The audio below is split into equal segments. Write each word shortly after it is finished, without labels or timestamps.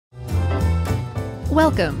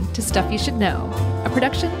Welcome to Stuff You Should Know, a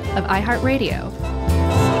production of iHeartRadio.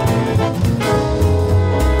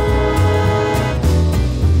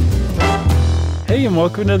 Hey, and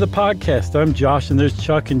welcome to the podcast. I'm Josh, and there's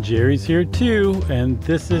Chuck and Jerry's here too, and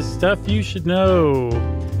this is Stuff You Should Know,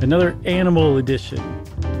 another animal edition,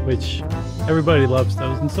 which everybody loves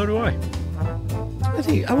those, and so do I.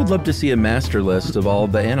 I would love to see a master list of all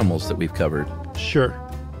the animals that we've covered. Sure.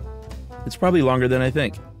 It's probably longer than I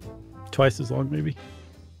think. Twice as long, maybe.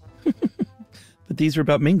 But these are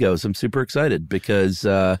about Mingos. I'm super excited because,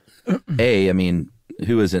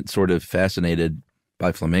 who isn't sort of fascinated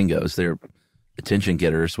by flamingos? They're attention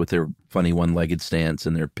getters with their funny one-legged stance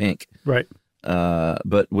and their pink. Right.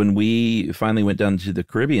 But when we finally went down to the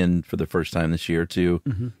Caribbean for the first time this year to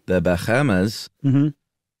the Bahamas,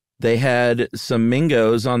 they had some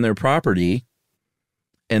Mingos on their property,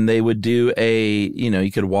 and they would do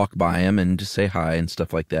you could walk by them and just say hi and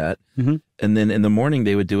stuff like that. And then in the morning,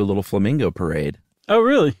 they would do a little flamingo parade. Oh,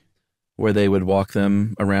 really? Where they would walk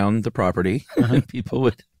them around the property. And people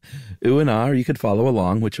would ooh and ah, or you could follow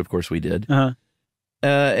along, which of course we did. And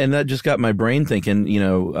that just got my brain thinking,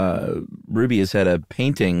 Ruby has had a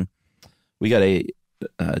painting. We got a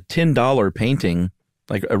 $10 painting,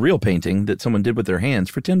 like a real painting that someone did with their hands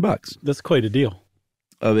for $10. That's quite a deal.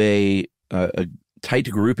 Of a tight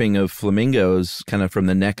grouping of flamingos kind of from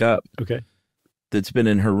the neck up. Okay. That's been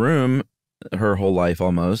in her room her whole life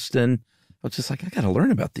almost. And I was just like, I got to learn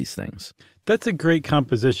about these things. That's a great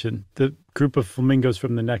composition, the group of flamingos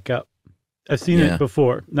from the neck up. I've seen it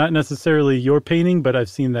before. Not necessarily your painting, but I've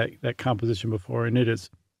seen that composition before, and it's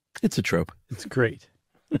a trope. It's great.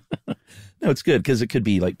 No, it's good because it could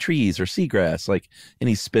be like trees or seagrass, like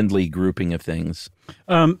any spindly grouping of things.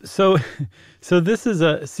 So this is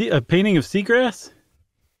a painting of seagrass?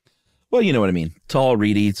 Well, you know what I mean. Tall,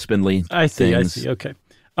 reedy, spindly things. I see. Okay.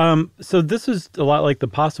 So this is a lot like the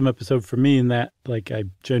possum episode for me in that, like, I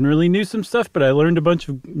generally knew some stuff, but I learned a bunch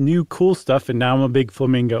of new cool stuff, and now I'm a big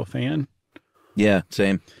flamingo fan. Yeah,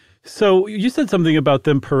 same. So you said something about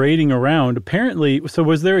them parading around. Apparently, so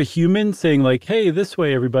was there a human saying like, hey, this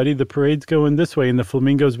way, everybody, the parade's going this way, and the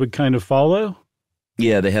flamingos would kind of follow?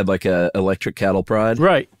 Yeah, they had like a electric cattle prod.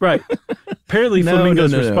 Right. Apparently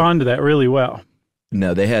flamingos respond to that really well.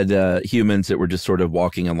 No, they had humans that were just sort of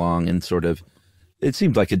walking along and sort of, it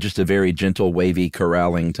seemed like just a very gentle, wavy,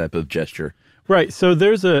 corralling type of gesture. Right. So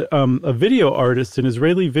there's a video artist, an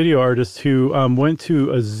Israeli video artist who went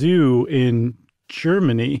to a zoo in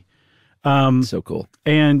Germany. So cool.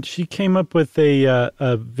 And she came up with a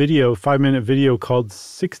video, 5-minute video called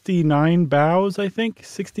 69 Bows, I think,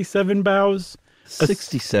 67 Bows.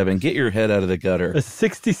 67. Get your head out of the gutter.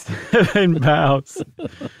 67 bows.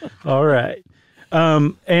 All right.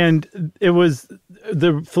 And it was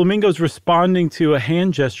the flamingos responding to a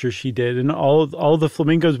hand gesture she did, and all the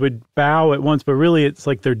flamingos would bow at once, but really it's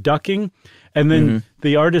like they're ducking. And then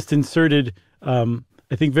the artist inserted,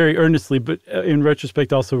 I think very earnestly, but in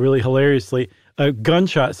retrospect also really hilariously, a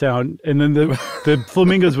gunshot sound. And then the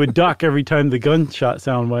flamingos would duck every time the gunshot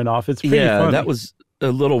sound went off. It's pretty funny. Yeah, that was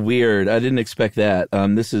a little weird. I didn't expect that.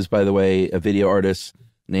 This is, by the way, a video artist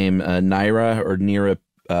named Nira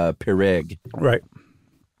Pereg. Right.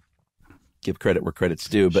 Give credit where credit's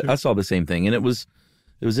due, but sure. I saw the same thing, and it was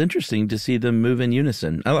interesting to see them move in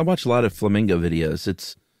unison. I watch a lot of flamingo videos.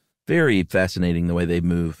 It's very fascinating the way they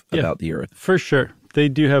move about the earth. For sure. They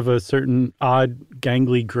do have a certain odd,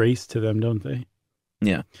 gangly grace to them, don't they?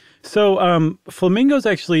 Yeah. So flamingos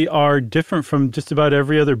actually are different from just about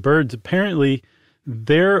every other bird. Apparently,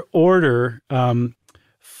 their order,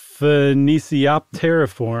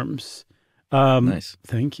 Phoeniciopteriforms. Nice.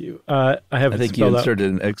 Thank you. I think you inserted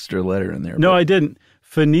an extra letter in there. No, I didn't.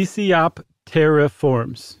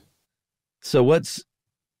 Phoeniciopteriforms. So what?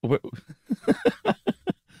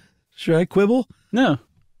 Should I quibble? No.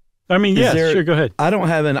 I mean, sure, go ahead. I don't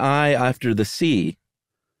have an I after the C.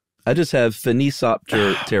 I just have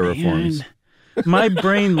Phoeniciopteriforms. My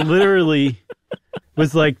brain literally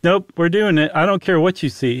was like, nope, we're doing it. I don't care what you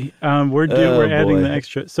see. We're adding the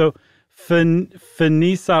extra. So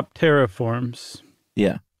Phoeniciopteriforms.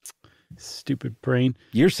 Yeah. Stupid brain.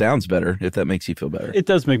 Yours sounds better, if that makes you feel better. It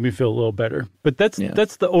does make me feel a little better. But that's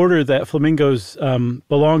the order that flamingos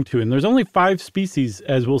belong to. And there's only 5 species,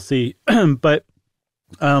 as we'll see. But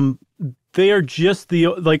they are just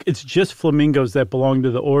it's just flamingos that belong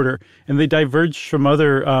to the order. And they diverged from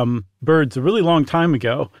other birds a really long time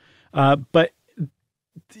ago. But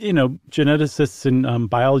geneticists and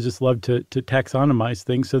biologists love to taxonomize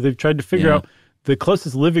things. So they've tried to figure out the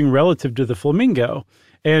closest living relative to the flamingo.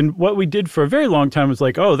 And what we did for a very long time was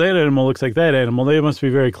like, oh, that animal looks like that animal. They must be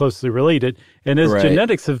very closely related. And as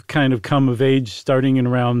genetics have kind of come of age, starting in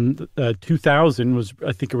around 2000 was,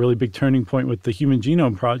 I think, a really big turning point with the Human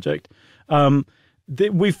Genome Project.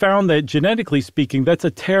 We found that genetically speaking, that's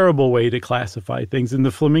a terrible way to classify things. And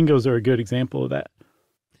the flamingos are a good example of that.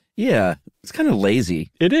 Yeah, it's kind of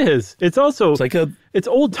lazy. It is. It's also, it's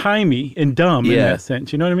old-timey and dumb in that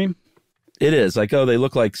sense. You know what I mean? It is. Like, oh, they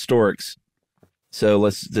look like storks. So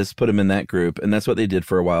let's just put them in that group. And that's what they did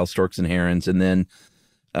for a while, storks and herons. And then,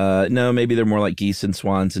 no, maybe they're more like geese and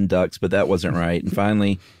swans and ducks, but that wasn't right. And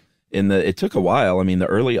finally, it took a while. I mean, the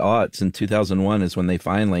early aughts in 2001 is when they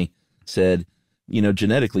finally said,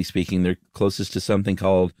 genetically speaking, they're closest to something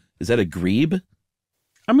called, is that a grebe?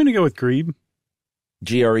 I'm going to go with grebe.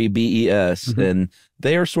 Grebes. And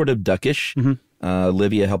they are sort of duckish.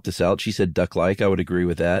 Livia helped us out. She said duck-like. I would agree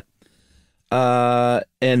with that.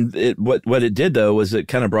 And what it did, though, was it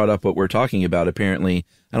kind of brought up what we're talking about. Apparently,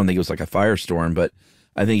 I don't think it was like a firestorm, but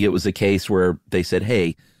I think it was a case where they said,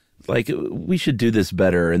 hey, like, we should do this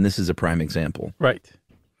better. And this is a prime example. Right.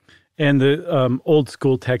 And the old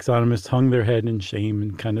school taxonomists hung their head in shame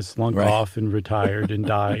and kind of slunk off and retired and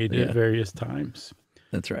died at various times.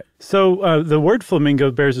 That's right. So the word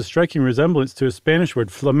flamingo bears a striking resemblance to a Spanish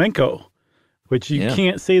word, flamenco, which you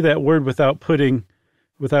can't say that word without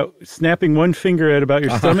snapping one finger at about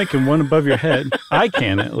your stomach and one above your head. I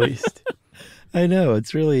can, at least. I know.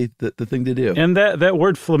 It's really the thing to do. And that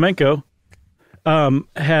word flamenco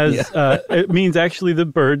it means actually the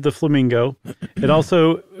bird, the flamingo. It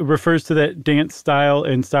also refers to that dance style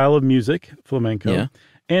and style of music, flamenco. Yeah.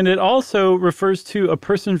 And it also refers to a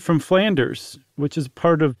person from Flanders, which is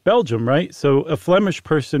part of Belgium, right? So a Flemish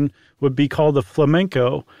person would be called a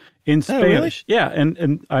flamenco in Spanish. Oh, really? Yeah,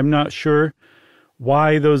 and I'm not sure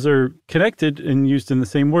why those are connected and used in the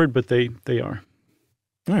same word, but they are.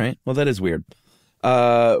 All right. Well, that is weird.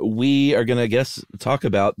 We are going to, I guess, talk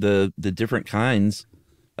about the different kinds,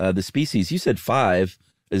 the species. You said 5.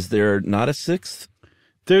 Is there not a 6th?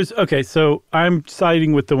 So I'm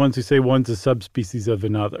siding with the ones who say one's a subspecies of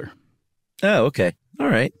another. Oh, okay. All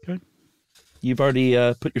right. Okay. You've already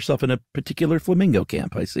put yourself in a particular flamingo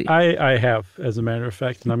camp, I see. I have, as a matter of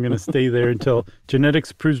fact, and I'm going to stay there until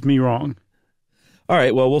genetics proves me wrong. All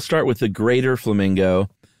right. Well, we'll start with the greater flamingo.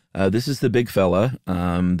 This is the big fella.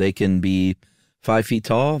 They can be 5 feet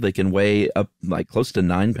tall. They can weigh up like close to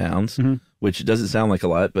 9 pounds, which doesn't sound like a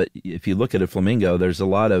lot. But if you look at a flamingo, there's a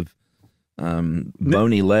lot of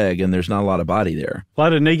bony leg, and there's not a lot of body there. A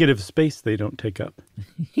lot of negative space they don't take up.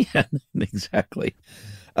 Yeah, exactly.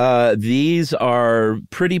 These are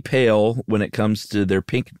pretty pale when it comes to their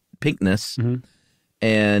pinkness.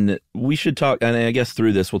 And we should talk, and I guess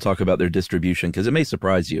through this we'll talk about their distribution, because it may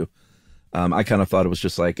surprise you. I kind of thought it was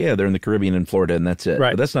just like, yeah, they're in the Caribbean and Florida, and that's it.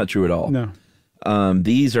 Right. But that's not true at all. No.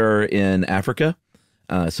 These are in Africa,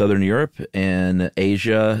 Southern Europe, and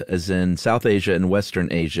Asia, as in South Asia and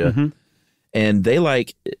Western Asia. And they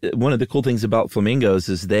one of the cool things about flamingos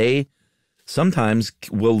is they sometimes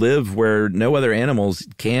will live where no other animals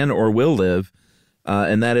can or will live.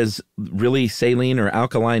 And that is really saline or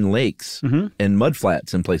alkaline lakes and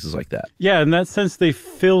mudflats and places like that. Yeah, in that sense, they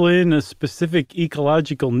fill in a specific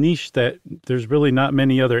ecological niche that there's really not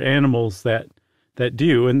many other animals that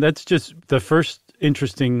do. And that's just the first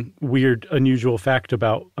interesting, weird, unusual fact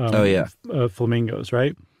about flamingos,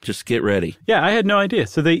 right? Just get ready. Yeah, I had no idea.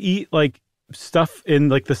 So they eat like stuff in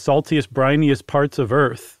like the saltiest, briniest parts of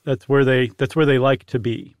Earth. That's where they like to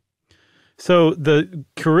be. So the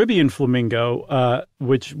Caribbean flamingo,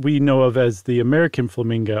 which we know of as the American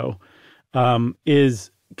flamingo,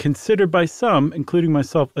 is considered by some, including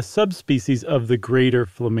myself, a subspecies of the greater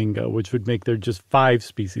flamingo, which would make there just 5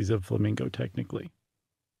 species of flamingo technically.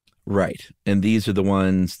 Right. And these are the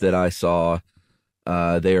ones that I saw.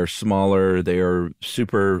 They are smaller. They are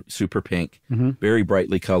super, super pink, very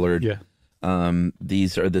brightly colored. Yeah.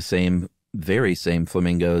 These are the very same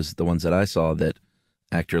flamingos, the ones that I saw that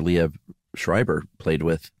actor Liev Schreiber played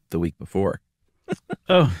with the week before.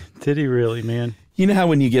 Oh, did he really, man? You know how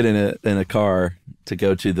when you get in a car to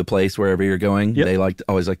go to the place wherever you're going, they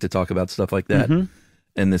always like to talk about stuff like that.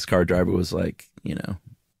 And this car driver was like,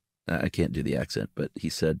 I can't do the accent, but he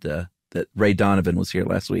said that Ray Donovan was here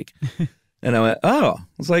last week. And I went, oh, I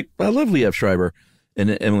was like, I love Liev Schreiber.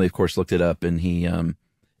 And Emily, of course, looked it up, and he,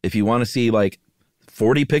 if you want to see like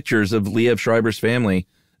 40 pictures of Liev Schreiber's family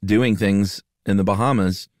doing things in the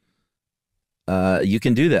Bahamas, you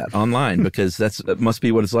can do that online because that must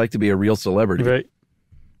be what it's like to be a real celebrity. Right.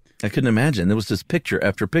 I couldn't imagine. There was just picture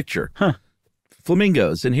after picture.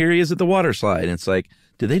 Flamingos, and here he is at the water slide. And it's like,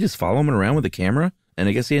 did they just follow him around with a camera? And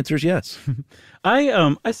I guess the answer is yes.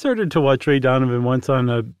 I started to watch Ray Donovan once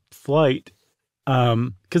on a flight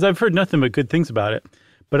because I've heard nothing but good things about it.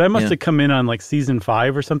 But I must have come in on like season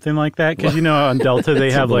 5 or something like that. Because, on Delta,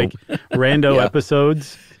 they have like rando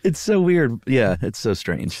episodes. It's so weird. Yeah, it's so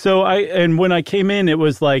strange. So when I came in, it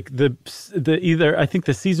was like I think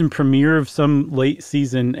the season premiere of some late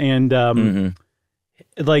season. And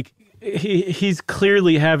like he's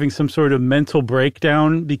clearly having some sort of mental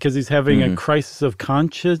breakdown because he's having a crisis of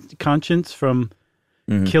conscience from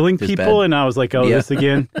killing people. And I was like, this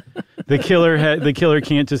again. The killer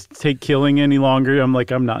can't just take killing any longer. I'm like,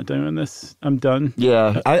 I'm not doing this. I'm done.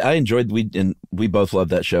 Yeah, I enjoyed. We both loved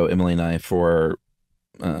that show, Emily and I, for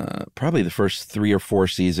probably the first 3 or 4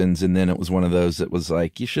 seasons, and then it was one of those that was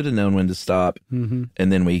like, you should have known when to stop, and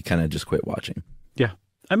then we kind of just quit watching. Yeah,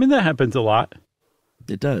 I mean that happens a lot.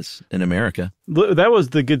 It does in America. That was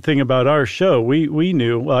the good thing about our show. We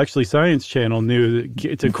knew. Well, actually, Science Channel knew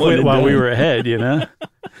to quit while we were ahead.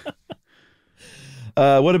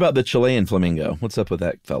 What about the Chilean flamingo? What's up with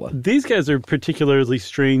that fella? These guys are particularly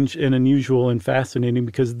strange and unusual and fascinating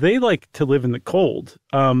because they like to live in the cold.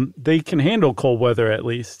 They can handle cold weather, at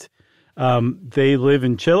least. They live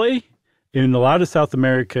in Chile, in a lot of South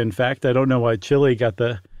America. In fact, I don't know why Chile got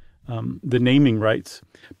the naming rights,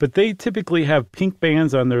 but they typically have pink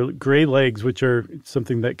bands on their gray legs, which are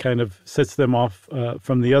something that kind of sets them off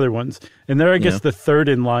from the other ones. And they're, I guess, the third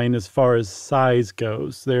in line as far as size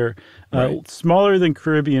goes. They're smaller than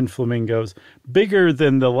Caribbean flamingos, bigger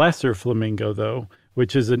than the lesser flamingo, though,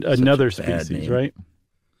 which is another species, right?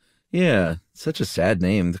 Yeah, such a sad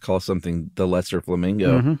name to call something the lesser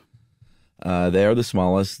flamingo. They are the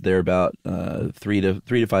smallest. They're about 3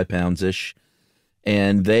 to 5 pounds ish.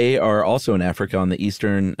 And they are also in Africa on the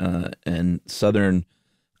eastern and southern,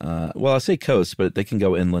 I say coast, but they can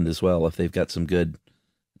go inland as well if they've got some good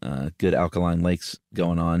alkaline lakes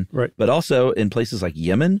going on. Right. But also in places like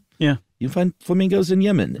Yemen. Yeah. You can find flamingos in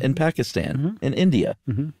Yemen, in Pakistan, in India.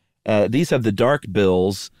 These have the dark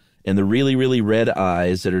bills and the really, really red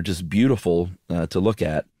eyes that are just beautiful to look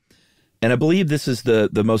at. And I believe this is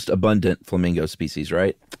the most abundant flamingo species,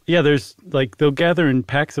 right? Yeah, there's like, they'll gather in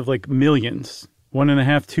packs of like millions.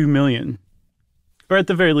 1.5, 2 million, or at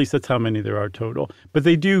the very least, that's how many there are total. But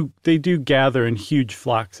they do gather in huge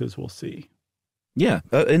flocks, as we'll see. Yeah,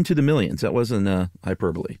 into the millions. That wasn't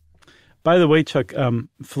hyperbole. By the way, Chuck,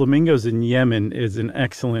 Flamingos in Yemen is an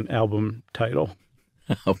excellent album title.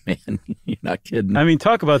 Oh man, you're not kidding. I mean,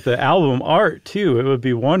 talk about the album art too. It would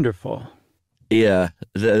be wonderful. Yeah,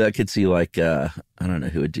 I could see like I don't know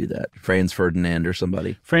who would do that. Franz Ferdinand or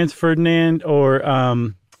somebody. Franz Ferdinand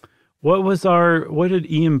or. What did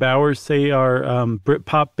Ian Bowers say our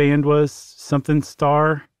Britpop band was? Something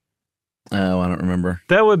Star? Oh, I don't remember.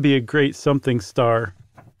 That would be a great Something Star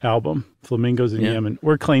album, Flamingos in Yemen.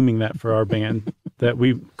 We're claiming that for our band that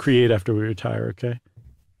we create after we retire, okay?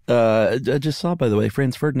 I just saw, by the way,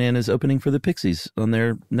 Franz Ferdinand is opening for the Pixies on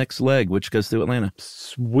their next leg, which goes through Atlanta.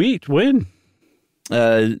 Sweet. When?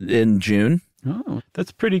 In June. Oh,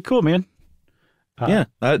 that's pretty cool, man. Yeah,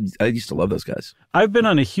 I used to love those guys. I've been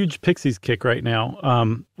on a huge Pixies kick right now,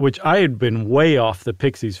 which I had been way off the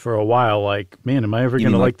Pixies for a while. Like, man, am I ever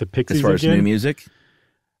going to like the Pixies as far again? As new music?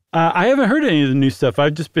 I haven't heard any of the new stuff.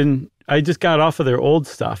 I just got off of their old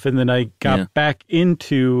stuff, and then I got back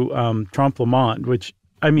into Trompe Le Monde, which,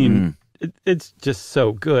 I mean, it's just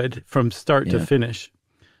so good from start to finish.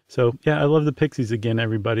 So, yeah, I love the Pixies again,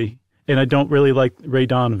 everybody. And I don't really like Ray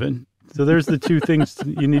Donovan. So there's the two things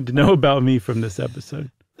you need to know about me from this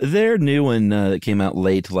episode. Their new one that came out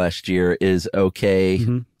late last year is okay.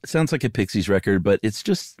 It sounds like a Pixies record, but it's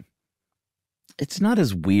not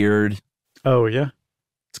as weird. Oh, yeah?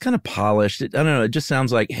 It's kind of polished. I don't know. It just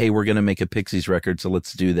sounds like, hey, we're going to make a Pixies record, so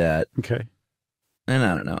let's do that. Okay. And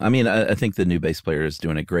I don't know. I mean, I think the new bass player is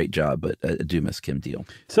doing a great job, but I do miss Kim Deal.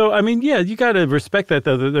 So, I mean, yeah, you got to respect that,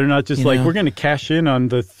 though, that they're not just we're going to cash in on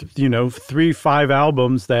the, 3-5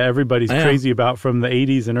 albums that everybody's crazy about from the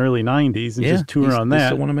 80s and early 90s and just tour on that. They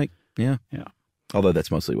still want to make, yeah. Although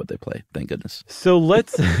that's mostly what they play, thank goodness. So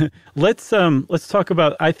let's talk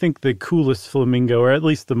about, I think, the coolest flamingo, or at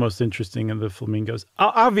least the most interesting of the flamingos.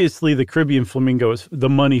 Obviously, the Caribbean flamingo is the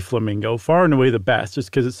money flamingo, far and away the best,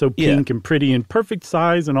 just because it's so pink and pretty and perfect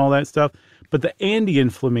size and all that stuff. But the Andean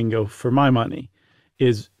flamingo, for my money,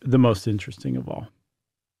 is the most interesting of all.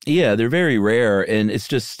 Yeah, they're very rare, and it's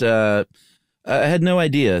just I had no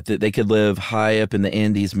idea that they could live high up in the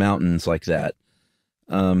Andes Mountains like that.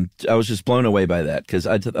 I was just blown away by that because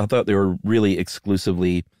I thought they were really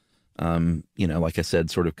exclusively, like I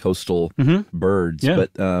said, sort of coastal birds. Yeah.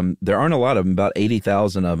 But there aren't a lot of them, about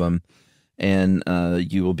 80,000 of them. And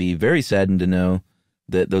you will be very saddened to know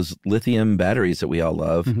that those lithium batteries that we all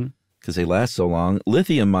love, because they last so long,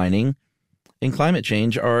 lithium mining and climate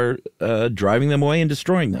change are driving them away and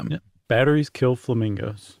destroying them. Yeah. Batteries kill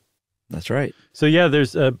flamingos. That's right. So, yeah,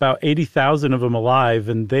 there's about 80,000 of them alive,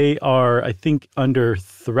 and they are, I think, under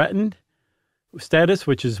threatened status,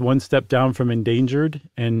 which is one step down from endangered,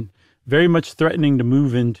 and very much threatening to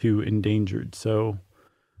move into endangered. So,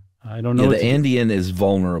 I don't know. Yeah, the Andean is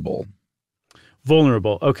vulnerable.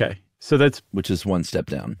 Vulnerable. Okay. So that's... Which is one step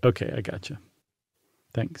down. Okay, I gotcha.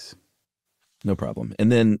 Thanks. No problem.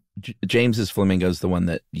 And then James's flamingo is the one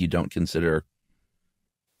that you don't consider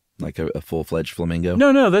like a full-fledged flamingo?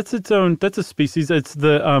 No, that's its own. That's a species. It's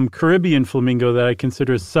the Caribbean flamingo that I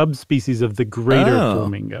consider a subspecies of the greater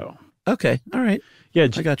flamingo. Okay. All right. Yeah,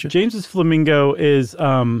 I got you. James's flamingo is,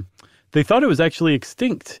 they thought it was actually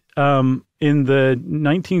extinct in the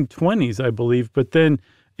 1920s, I believe. But then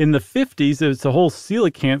in the 50s, it's a whole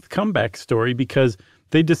coelacanth comeback story because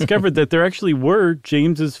they discovered that there actually were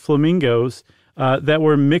James's flamingos that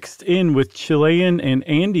were mixed in with Chilean and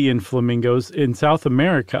Andean flamingos in South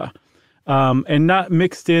America. And not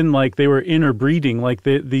mixed in like they were interbreeding, like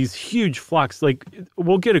these huge flocks. Like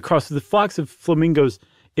we'll get across, the flocks of flamingos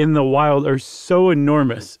in the wild are so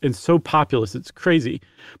enormous and so populous. It's crazy.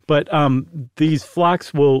 But these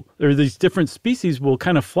flocks these different species will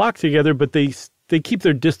kind of flock together, but they keep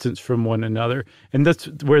their distance from one another. And that's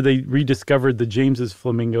where they rediscovered the James's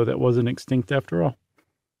flamingo that wasn't extinct after all.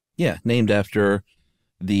 Yeah, named after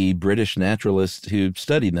the British naturalist who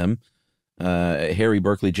studied them, Harry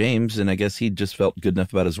Berkeley James, and I guess he just felt good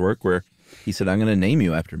enough about his work where he said, I'm going to name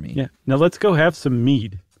you after me. Yeah. Now let's go have some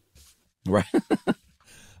mead. Right.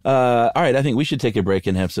 All right, I think we should take a break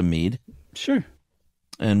and have some mead. Sure.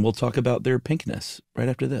 And we'll talk about their pinkness right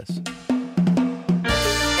after this.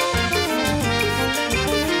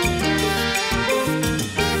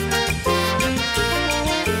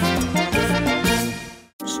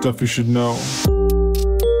 Stuff you should know.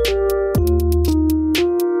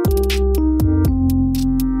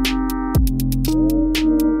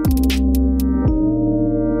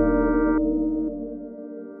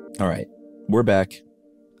 All right, we're back.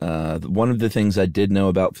 One of the things I did know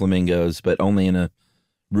about flamingos, but only in a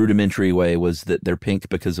rudimentary way, was that they're pink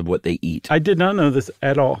because of what they eat. I did not know this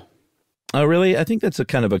at all. Oh, really? I think that's a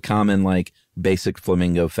kind of a common, like, basic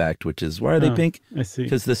flamingo fact, which is, why are they pink? I see.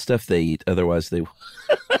 Because the stuff they eat. Otherwise, they...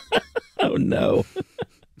 Oh, no.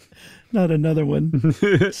 Not another one.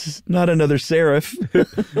 Not another seraph.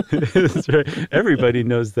 That's right. Everybody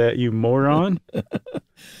knows that, you moron.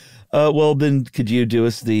 Well, then, could you do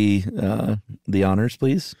us the honors,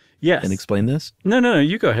 please? Yes. And explain this? No,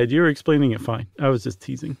 you go ahead. You were explaining it fine. I was just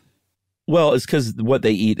teasing. Well, it's because what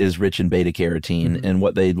they eat is rich in beta-carotene, and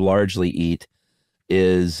what they largely eat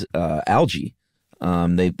is algae.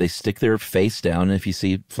 They stick their face down, and if you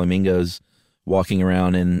see flamingos walking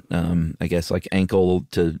around in, I guess, like ankle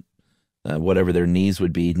to whatever their knees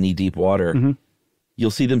would be, knee-deep water,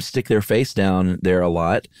 you'll see them stick their face down there a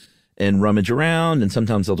lot and rummage around, and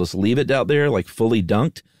sometimes they'll just leave it out there, like fully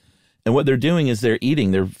dunked. And what they're doing is they're eating.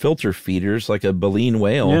 They're filter feeders, like a baleen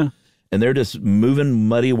whale. Yeah. And they're just moving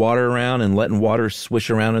muddy water around and letting water swish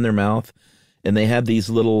around in their mouth. And they have these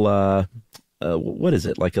little, what is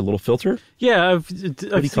it, like a little filter? Yeah, I've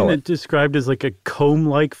seen it described as like a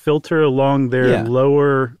comb-like filter along their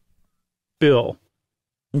lower bill.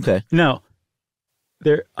 Okay. No,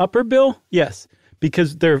 their upper bill, yes,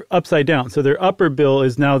 because they're upside down. So their upper bill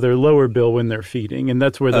is now their lower bill when they're feeding, and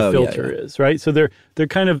that's where the filter is, right? So they're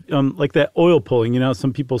kind of like that oil pulling. You know,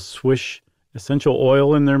 some people swish essential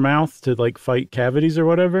oil in their mouth to like fight cavities or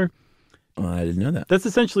whatever. Oh, I didn't know that. That's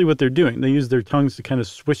essentially what they're doing. They use their tongues to kind of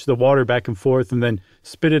swish the water back and forth and then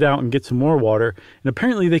spit it out and get some more water. And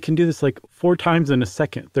apparently they can do this like 4 times in a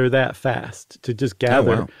second. They're that fast to just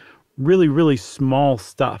gather really, really small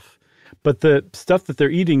stuff. But the stuff that they're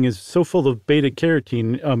eating is so full of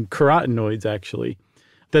beta-carotene, carotenoids actually,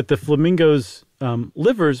 that the flamingos'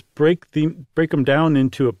 livers break them down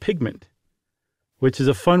into a pigment, which is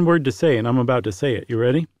a fun word to say, and I'm about to say it. You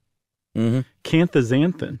ready? Mm-hmm.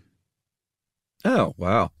 Canthozanthin. Oh,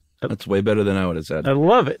 wow. That's way better than I would have said. I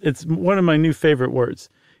love it. It's one of my new favorite words.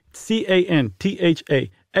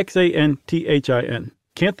 Canthaxanthin.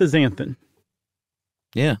 Canthozanthin.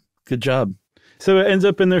 Yeah, good job. So it ends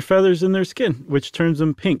up in their feathers and their skin, which turns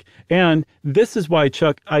them pink. And this is why,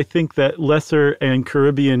 Chuck, I think that lesser and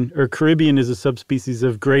Caribbean is a subspecies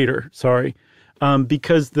of greater,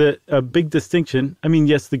 because the big distinction, I mean,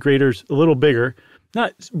 yes, the greater's a little bigger,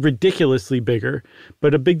 not ridiculously bigger,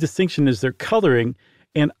 but a big distinction is their coloring.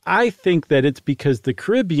 And I think that it's because the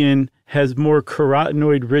Caribbean has more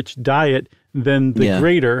carotenoid-rich diet than the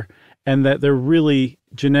greater, and that they're really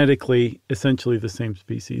genetically essentially the same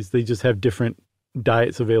species. They just have different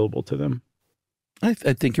diets available to them. I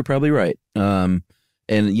think you're probably right. And,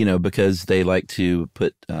 because they like to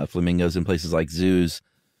put flamingos in places like zoos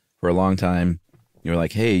for a long time, you're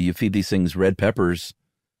like, hey, you feed these things red peppers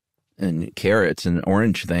and carrots and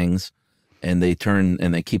orange things, and they turn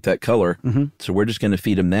and they keep that color. Mm-hmm. So we're just going to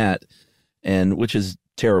feed them that, and which is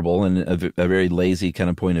terrible and a very lazy kind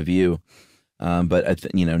of point of view.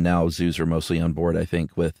 But now zoos are mostly on board, I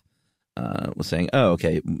think, with saying, oh,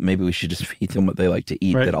 okay, maybe we should just feed them what they like to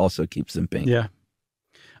eat. Right. That also keeps them pink. Yeah.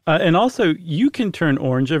 And also, you can turn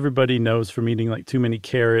orange. Everybody knows from eating like too many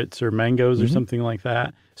carrots or mangoes or something like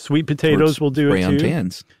that. Sweet potatoes will do it too. Spray on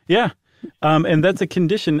tans. Yeah. And that's a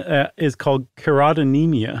condition is called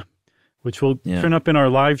carotenemia, which will turn up in our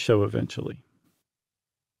live show eventually.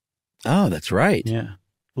 Oh, that's right. Yeah.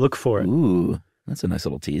 Look for it. Ooh, that's a nice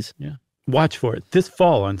little tease. Yeah. Watch for it this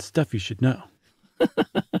fall on Stuff You Should Know.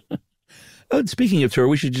 Oh, speaking of tour,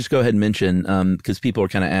 we should just go ahead and mention, because people are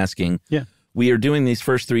kind of asking. Yeah. We are doing these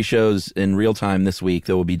first 3 shows in real time this week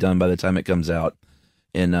that will be done by the time it comes out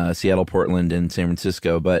in Seattle, Portland, and San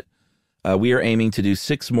Francisco. But we are aiming to do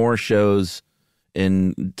 6 more shows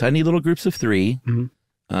in tiny little groups of 3,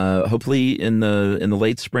 hopefully in the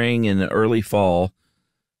late spring and early fall.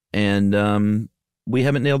 And we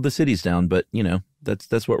haven't nailed the cities down, but,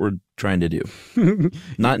 that's what we're trying to do.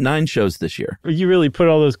 Not 9 shows this year. You really put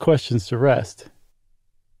all those questions to rest.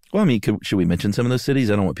 Well, I mean, should we mention some of those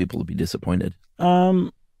cities? I don't want people to be disappointed. Yeah,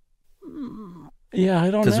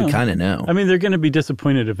 I don't know. Because we kind of know. I mean, they're going to be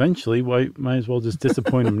disappointed eventually. Why? Might as well just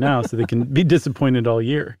disappoint them now so they can be disappointed all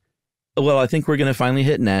year. Well, I think we're going to finally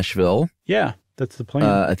hit Nashville. Yeah, that's the plan.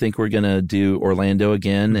 I think we're going to do Orlando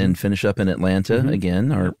again and finish up in Atlanta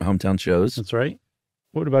again, our hometown shows. That's right.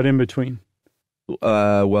 What about in between?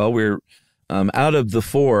 Well, we're out of the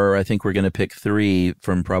 4, I think we're going to pick 3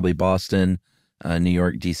 from probably Boston, New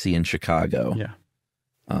York, D.C., and Chicago. Yeah.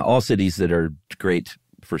 All cities that are great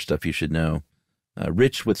for Stuff You Should Know,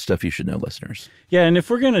 rich with Stuff You Should Know listeners. Yeah, and if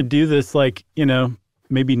we're going to do this,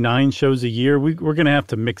 maybe 9 shows a year, we're going to have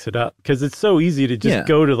to mix it up because it's so easy to just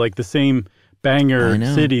go to the same banger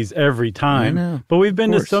cities every time. I know. But we've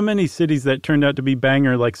been to so many cities that turned out to be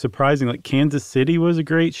banger, surprising. Like Kansas City was a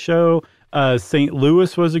great show. St.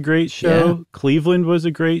 Louis was a great show. Yeah. Cleveland was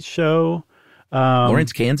a great show.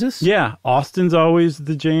 Lawrence, Kansas? Yeah. Austin's always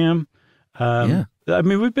the jam. I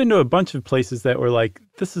mean, we've been to a bunch of places that were like,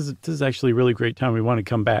 this is actually a really great time. We want to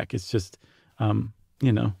come back. It's just,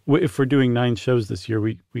 if we're doing 9 shows this year,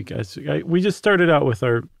 we just started out with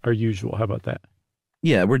our usual. How about that?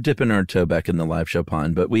 Yeah, we're dipping our toe back in the live show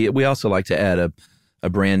pond, but we also like to add a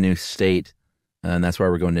brand new state, and that's why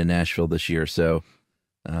we're going to Nashville this year. So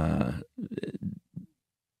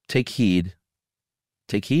take heed.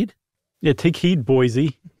 Take heed? Yeah, take heed,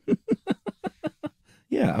 Boise.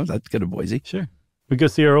 Yeah, I'd go to Boise. Sure. We go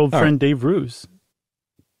see our old friend Dave Roos.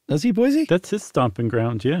 Is he Boise? That's his stomping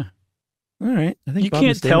ground, yeah. All right. I think you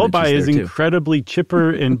can't tell by his incredibly chipper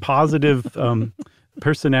and positive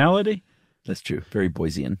personality. That's true. Very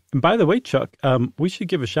Boisean. And by the way, Chuck, we should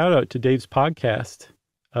give a shout out to Dave's podcast,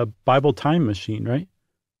 Bible Time Machine, right?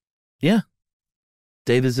 Yeah.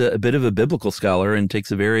 Dave is a bit of a biblical scholar and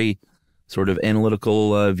takes a very sort of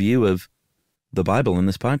analytical view of the Bible in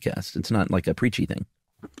this podcast. It's not like a preachy thing.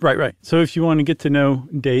 Right. So if you want to get to know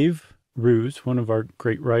Dave Roos, one of our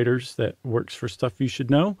great writers that works for Stuff You Should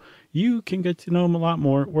Know, you can get to know him a lot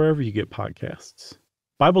more wherever you get podcasts.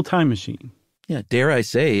 Bible Time Machine. Yeah, dare I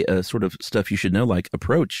say, a sort of Stuff You Should Know like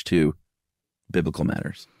approach to biblical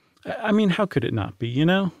matters. I mean, how could it not be,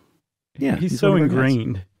 Yeah. He's so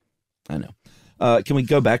ingrained. I know. Can we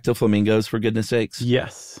go back to Flamingos, for goodness sakes?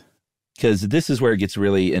 Yes. Because this is where it gets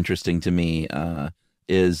really interesting to me,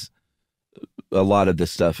 is a lot of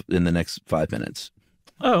this stuff in the next 5 minutes.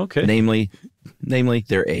 Oh, okay. Namely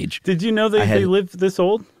their age. Did you know they live this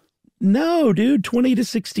old? No, dude, 20 to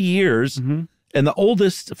 60 years. Mm-hmm. And the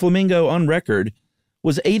oldest flamingo on record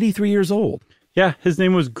was 83 years old. Yeah, his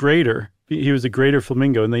name was Greater. He was a greater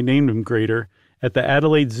flamingo, and they named him Greater at the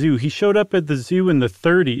Adelaide Zoo. He showed up at the zoo in the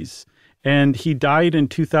 30s, and he died in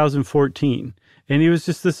 2014. And he was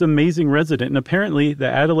just this amazing resident. And apparently the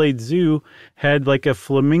Adelaide Zoo had like a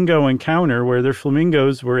flamingo encounter where their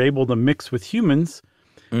flamingos were able to mix with humans.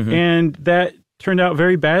 Mm-hmm. And that turned out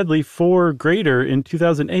very badly for Greater in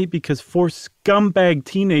 2008 because 4 scumbag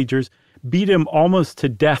teenagers beat him almost to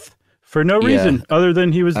death for no reason other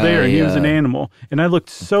than he was there and he was an animal. And I looked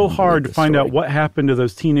so hard to find out what happened to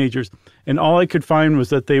those teenagers. And all I could find was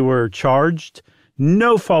that they were charged,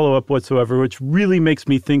 No follow-up whatsoever, which really makes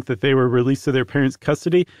me think that they were released to their parents'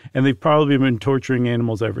 custody, and they've probably been torturing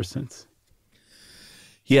animals ever since.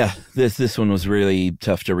 Yeah, this one was really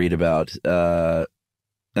tough to read about. I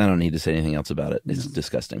don't need to say anything else about it. It's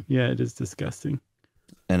disgusting. Yeah, it is disgusting.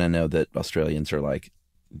 And I know that Australians are like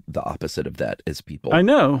the opposite of that as people. I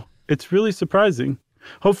know. It's really surprising.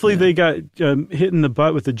 Hopefully they got hit in the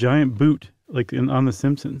butt with a giant boot, like on The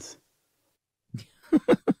Simpsons.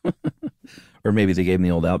 Or maybe they gave him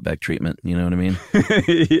the old Outback treatment. You know what I mean?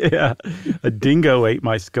 Yeah. A dingo ate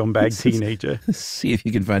my scumbag teenager. See if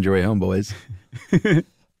you can find your way home, boys.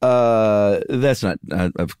 That's not,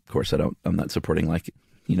 of course, I'm not supporting, like,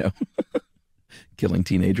 killing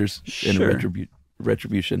teenagers in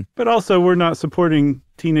retribution. But also, we're not supporting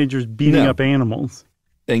teenagers beating up animals.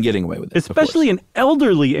 And getting away with it. Especially an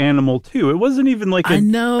elderly animal, too. It wasn't even like a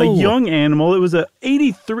young animal. It was a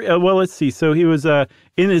 83. Well, let's see. So he was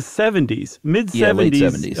in his 70s,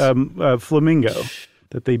 mid-70s flamingo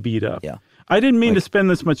that they beat up. Yeah. I didn't mean to spend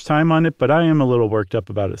this much time on it, but I am a little worked up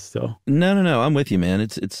about it still. No. I'm with you, man.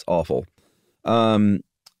 It's awful.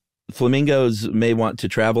 Flamingos may want to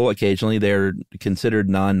travel occasionally. They're considered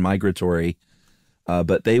non-migratory,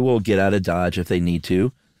 but they will get out of Dodge if they need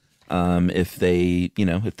to. If they,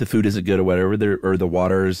 if the food isn't good or whatever, or the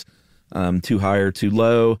water's too high or too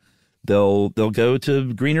low, they'll go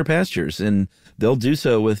to greener pastures, and they'll do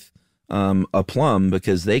so with a plum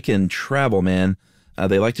because they can travel, man.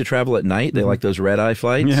 They like to travel at night. They like those red-eye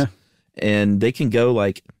flights, and they can go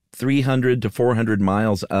like 300 to 400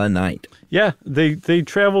 miles a night. Yeah, they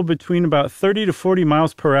travel between about 30 to 40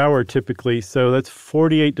 miles per hour typically, so that's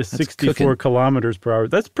 48 to 64 kilometers per hour.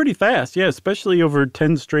 That's pretty fast, especially over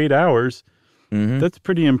 10 straight hours. Mm-hmm. That's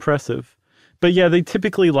pretty impressive. But yeah, they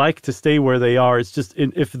typically like to stay where they are. It's just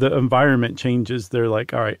if the environment changes, they're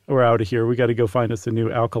like, all right, we're out of here. We got to go find us a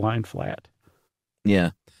new alkaline flat.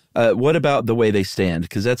 Yeah. What about the way they stand?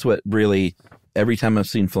 Because that's what really... Every time I've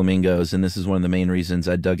seen flamingos, and this is one of the main reasons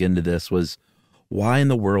I dug into this, was why in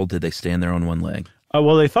the world did they stand there on one leg?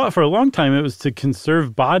 Well, they thought for a long time it was to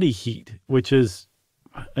conserve body heat, which is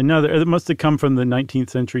it must have come from the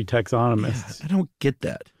 19th century taxonomists. Yeah, I don't get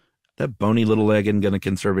that. That bony little leg isn't going to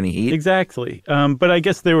conserve any heat. Exactly. But I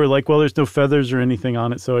guess they were like, well, there's no feathers or anything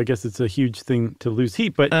on it, so I guess it's a huge thing to lose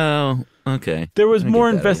heat. But okay. There was more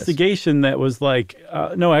investigation that was like,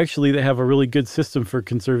 no, actually, they have a really good system for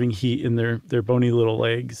conserving heat in their bony little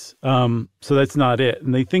legs. So that's not it.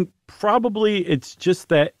 And they think probably it's just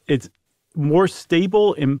that it's more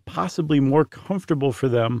stable and possibly more comfortable for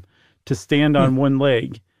them to stand on one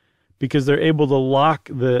leg, because they're able to lock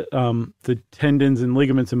the tendons and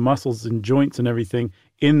ligaments and muscles and joints and everything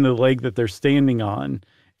in the leg that they're standing on,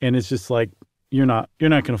 and it's just like you're not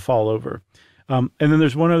going to fall over. And then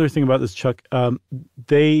there's one other thing about this, Chuck.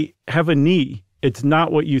 They have a knee. It's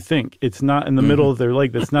not what you think. It's not in the middle of their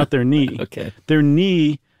leg. That's not their knee. Okay. Their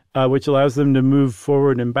knee, which allows them to move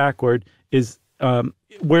forward and backward, is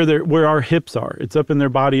where our hips are. It's up in their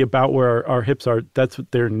body about where our hips are. That's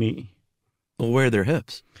their knee. Well, where are their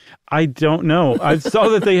hips? I don't know. I saw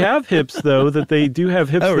that they have hips, though, that they do have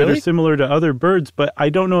hips that are similar to other birds, but I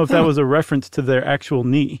don't know if that was a reference to their actual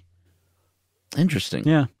knee. Interesting.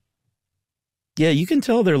 Yeah. Yeah, you can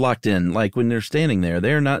tell they're locked in. Like when they're standing there,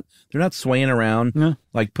 they're not swaying around. No.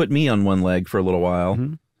 Like put me on one leg for a little while,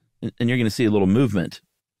 and you're going to see a little movement.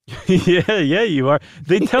 Yeah, you are.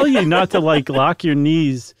 They tell you not to like lock your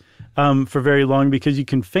knees for very long because you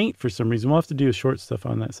can faint for some reason. We'll have to do a short stuff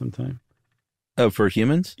on that sometime. Oh, for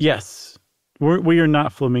humans? Yes. We are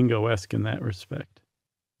not flamingo-esque in that respect.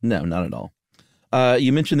 No, not at all.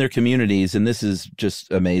 You mentioned their communities, and this is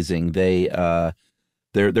just amazing. Their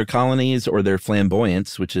colonies or their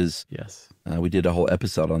flamboyance, which is, we did a whole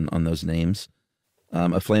episode on those names.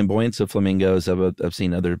 A flamboyance of flamingos, I've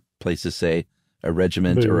seen other places say a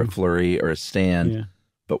regiment or a flurry or a stand. Yeah.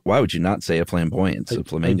 But why would you not say a flamboyance of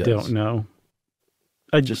flamingos? I don't know.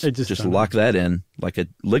 I just lock that in like a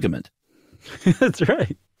ligament. That's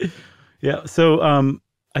right. Yeah. So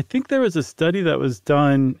I think there was a study that was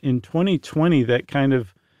done in 2020 that kind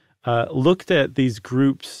of looked at these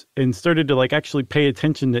groups and started to like actually pay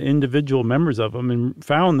attention to individual members of them, and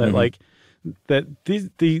found that like that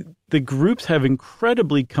the groups have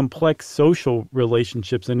incredibly complex social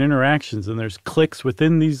relationships and interactions, and there's cliques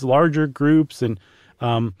within these larger groups, and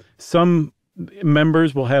some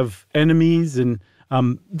members will have enemies, and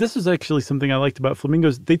this is actually something I liked about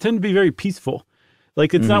flamingos. They tend to be very peaceful.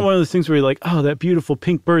 Like, it's not one of those things where you're like, oh, that beautiful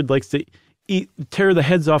pink bird likes to tear the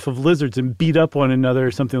heads off of lizards and beat up one another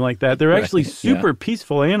or something like that. They're actually super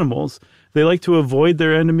peaceful animals. They like to avoid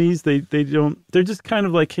their enemies. They're just kind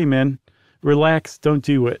of like, hey, man, relax, don't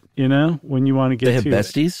do it, when you want to get They have to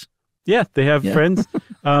besties? it. Yeah, they have friends.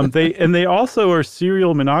 They also are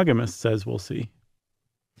serial monogamists, as we'll see.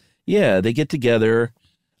 Yeah, they get together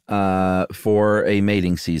for a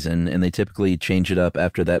mating season, and they typically change it up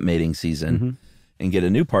after that mating season and get a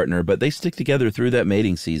new partner, but they stick together through that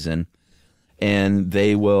mating season, and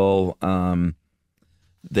they will I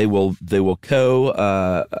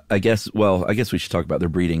guess we should talk about their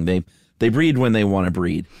breeding. They breed when they want to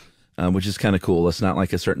breed, which is kind of cool. It's not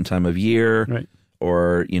like a certain time of year, right,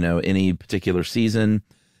 or any particular season.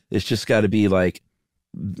 It's just got to be like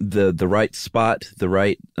the right spot, the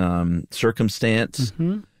right circumstance,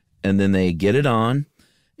 and then they get it on.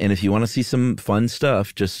 And if you want to see some fun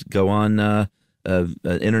stuff, just go on an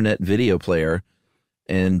internet video player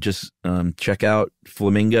and just check out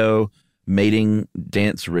Flamingo mating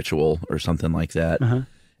dance ritual or something like that,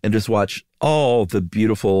 and just watch all the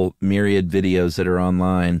beautiful myriad videos that are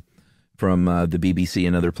online from the BBC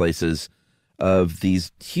and other places of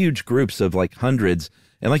these huge groups of like hundreds.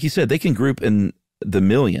 And like you said, they can group in the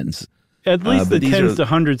millions. At least the tens to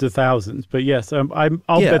hundreds of thousands. But yes, I'll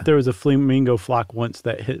bet there was a flamingo flock once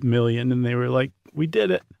that hit 1 million, and they were like, we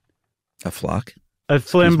did it. A flock? A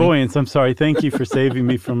flamboyance. I'm sorry. Thank you for saving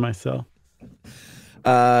me from myself.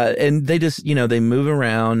 And they just, they move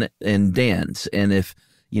around and dance. And if,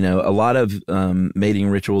 a lot of mating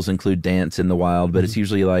rituals include dance in the wild, but it's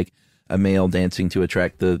usually like a male dancing to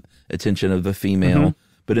attract the attention of the female.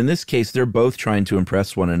 But in this case, they're both trying to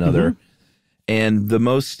impress one another. And the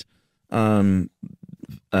most, I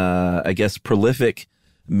guess, prolific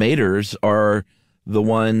maters are the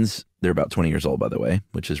ones, they're about 20 years old, by the way,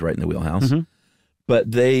 which is right in the wheelhouse.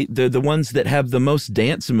 But they're the ones that have the most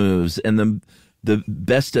dance moves and the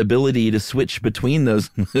best ability to switch between those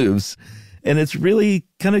moves. And it's really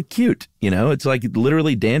kind of cute. It's like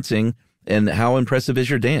literally dancing. And how impressive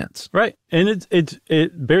is your dance? Right. And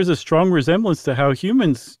it bears a strong resemblance to how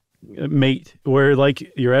humans mate, where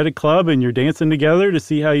like you're at a club and you're dancing together to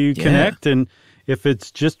see how you connect. And if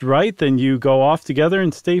it's just right, then you go off together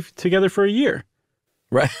and stay together for a year.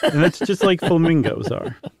 Right. And that's just like flamingos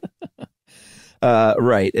are.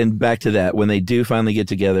 Right. And back to that, when they do finally get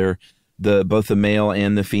together, both the male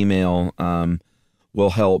and the female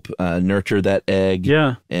will help nurture that egg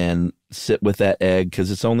and sit with that egg,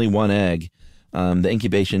 because it's only one egg. The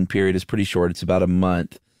incubation period is pretty short. It's about a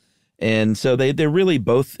month. And so they're really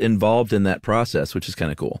both involved in that process, which is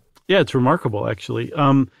kind of cool. Yeah, it's remarkable, actually.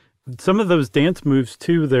 Some of those dance moves,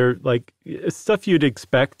 too, they're like stuff you'd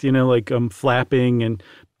expect, like flapping and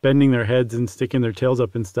bending their heads and sticking their tails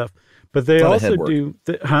up and stuff. But they also do...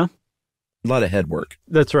 A lot of head work.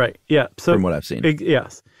 That's right, yeah. So, from what I've seen.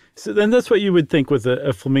 Yes. So then that's what you would think with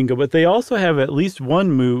a flamingo. But they also have at least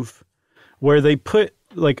one move where they put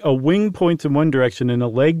like a wing points in one direction and a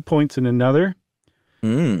leg points in another,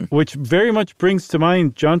 which very much brings to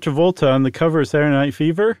mind John Travolta on the cover of Saturday Night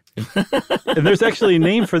Fever. And there's actually a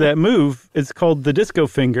name for that move. It's called the disco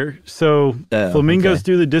finger. So flamingos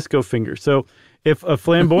do the disco finger. So if a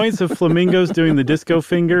flamboyance of flamingos doing the disco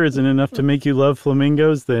finger isn't enough to make you love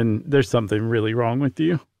flamingos, then there's something really wrong with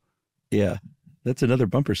you. Yeah, that's another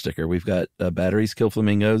bumper sticker. We've got batteries kill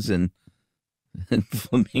flamingos and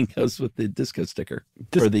flamingos with the disco sticker,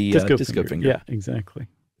 or the disco finger. Yeah, exactly.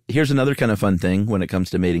 Here's another kind of fun thing when it comes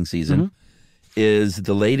to mating season is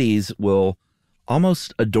the ladies will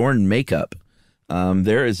almost adorn makeup.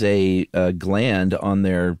 There is a gland on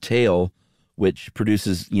their tail which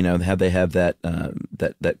produces, how they have that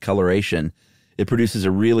that coloration. It produces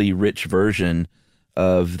a really rich version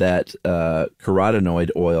of that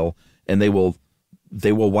carotenoid oil, and they will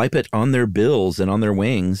wipe it on their bills and on their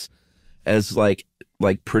wings as like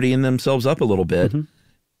prettying themselves up a little bit.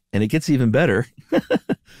 And it gets even better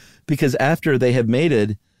because after they have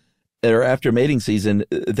mated, or after mating season,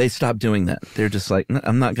 they stop doing that. They're just like,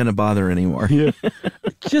 I'm not going to bother anymore.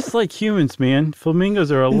 Just like humans, man.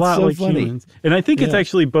 Flamingos are a lot like humans. And I think it's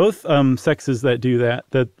actually both sexes that do that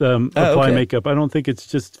apply makeup. I don't think it's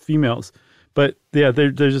just females. But yeah,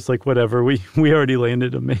 they're just like, whatever. We already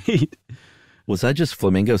landed a mate. Was I just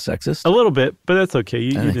flamingo sexist? A little bit, but that's okay.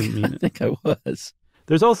 You didn't mean it. I think I was.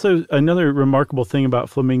 There's also another remarkable thing about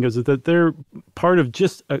flamingos is that they're part of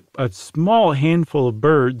just a small handful of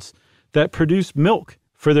birds that produce milk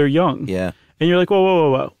for their young. Yeah. And you're like,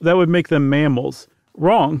 whoa. That would make them mammals.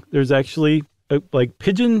 Wrong. There's actually like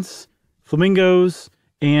pigeons, flamingos,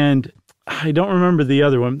 and I don't remember the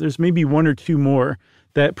other one. There's maybe one or two more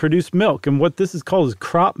that produce milk. And what this is called is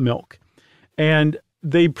crop milk. And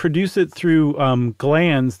they produce it through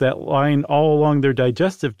glands that line all along their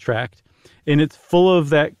digestive tract. And it's full of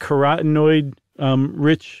that carotenoid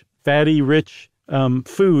rich, fatty, rich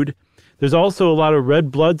food There's also a lot of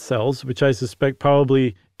red blood cells, which I suspect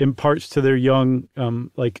probably imparts to their young,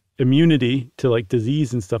 like immunity to like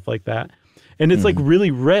disease and stuff like that. And it's like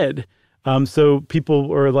really red. So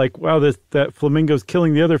people are like, wow, that flamingo's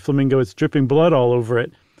killing the other flamingo. It's dripping blood all over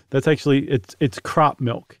it. That's actually, it's crop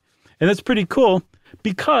milk. And that's pretty cool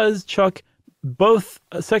because, Chuck, both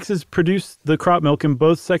sexes produce the crop milk and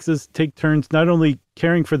both sexes take turns not only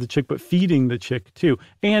caring for the chick, but feeding the chick too.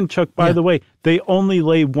 And Chuck, by the way, they only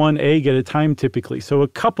lay one egg at a time typically. So a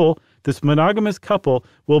couple, this monogamous couple,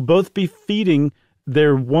 will both be feeding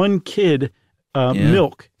their one kid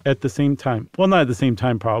milk at the same time. Well, not at the same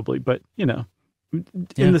time probably, but in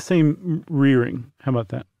the same rearing. How about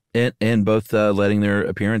that? And both letting their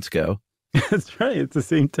appearance go. That's right. At the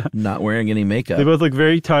same time. Not wearing any makeup. They both look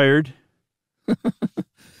very tired.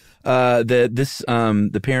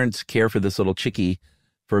 The parents care for this little chickie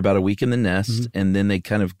for about a week in the nest, and then they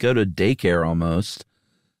kind of go to daycare almost,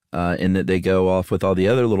 in that they go off with all the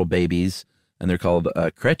other little babies, and they're called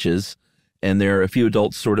creches, and there are a few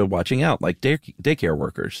adults sort of watching out, like daycare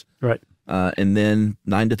workers. Right. And then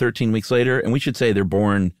 9 to 13 weeks later, and we should say they're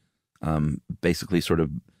born basically sort of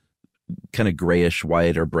kind of grayish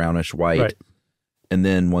white or brownish white. Right. And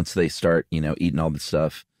then once they start, eating all the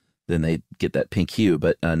stuff, then they get that pink hue.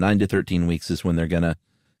 But 9 to 13 weeks is when they're going to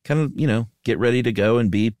kind of, get ready to go and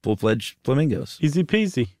be full-fledged flamingos. Easy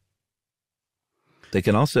peasy. They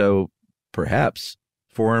can also perhaps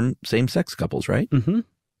form same-sex couples, right? Mm-hmm.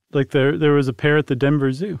 Like there was a pair at the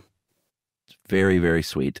Denver Zoo. Very, very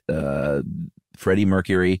sweet. Freddie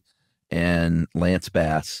Mercury and Lance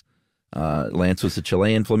Bass. Lance was a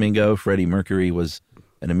Chilean flamingo. Freddie Mercury was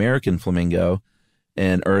an American flamingo.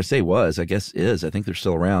 And RSA was, I guess is, I think they're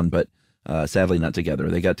still around, but sadly not together.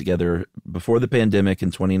 They got together before the pandemic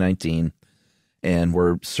in 2019 and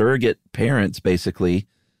were surrogate parents, basically,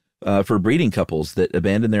 for breeding couples that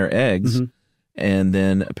abandoned their eggs. Mm-hmm. And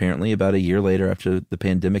then apparently about a year later after the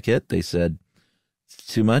pandemic hit, they said, it's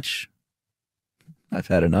too much. I've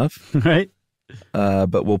had enough. Right.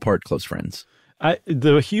 But we'll part close friends.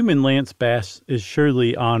 The human Lance Bass is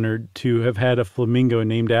surely honored to have had a flamingo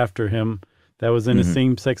named after him that was in a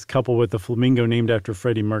same-sex couple with a flamingo named after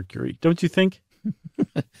Freddie Mercury. Don't you think?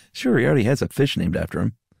 Sure, he already has a fish named after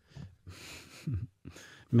him.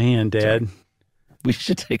 Man, Dad. Sorry. We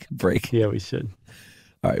should take a break. Yeah, we should.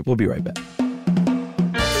 All right, we'll be right back.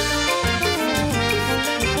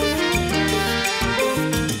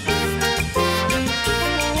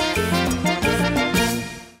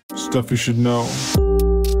 Stuff you should know.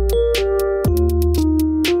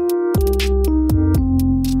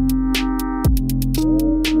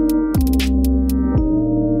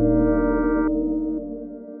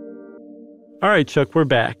 All right, Chuck, we're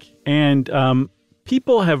back. And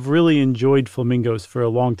people have really enjoyed flamingos for a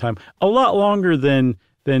long time, a lot longer than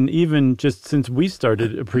even just since we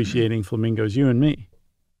started appreciating flamingos, you and me.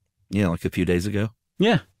 Yeah, like a few days ago.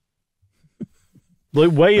 Yeah.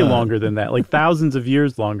 Like way longer than that, like thousands of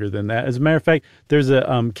years longer than that. As a matter of fact, there's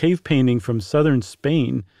a cave painting from southern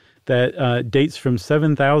Spain that dates from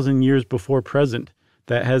 7,000 years before present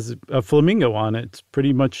that has a flamingo on it. It's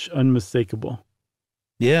pretty much unmistakable.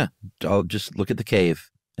 Yeah, I'll just look at the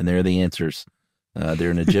cave, and there are the answers.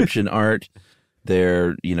 They're in Egyptian art.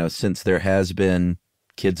 They're, since there has been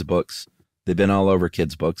kids' books, they've been all over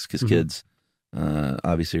kids' books because kids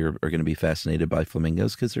obviously are going to be fascinated by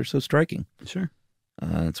flamingos because they're so striking. Sure.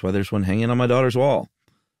 That's why there's one hanging on my daughter's wall.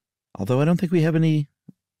 Although I don't think we have any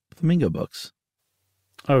flamingo books.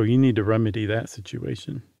 Oh, you need to remedy that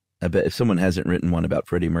situation. I bet if someone hasn't written one about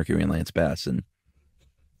Freddie Mercury and Lance Bass, and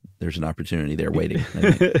there's an opportunity there waiting.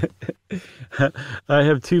 I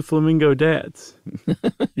have two flamingo dads.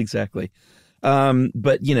 Exactly.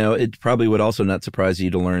 But, it probably would also not surprise you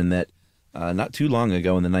to learn that not too long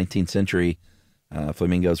ago in the 19th century,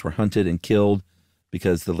 flamingos were hunted and killed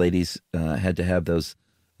because the ladies had to have those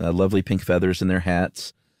lovely pink feathers in their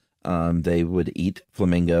hats. They would eat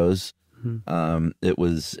flamingos. It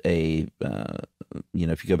was if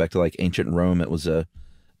you go back to like ancient Rome, it was a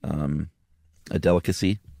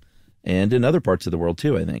delicacy. And in other parts of the world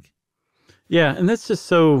too, I think. Yeah, and that's just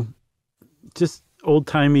so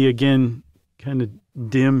old-timey again, kind of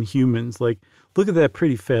dim humans. Like, look at that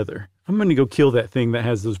pretty feather. I'm going to go kill that thing that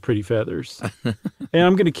has those pretty feathers. And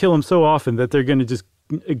I'm going to kill them so often that they're going to just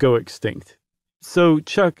go extinct. So,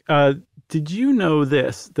 Chuck, did you know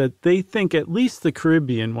this, that they think at least the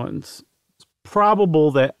Caribbean ones, it's probable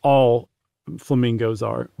that all flamingos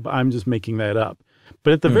are, but I'm just making that up.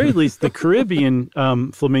 But at the very least, the Caribbean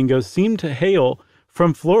flamingos seem to hail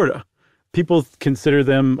from Florida. People consider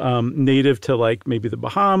them native to like maybe the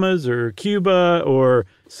Bahamas or Cuba or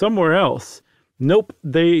somewhere else. Nope.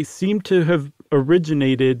 They seem to have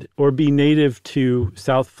originated or be native to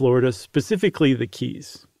South Florida, specifically the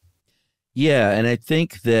Keys. Yeah, and I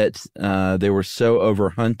think that they were so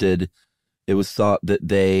overhunted, it was thought that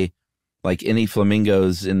they, like any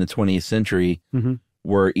flamingos in the 20th century,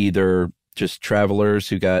 were either just travelers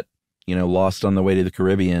who got, lost on the way to the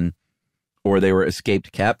Caribbean, or they were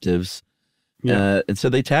escaped captives. Yeah. And so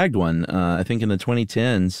they tagged one. I think in the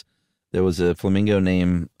 2010s, there was a flamingo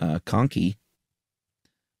named Conky,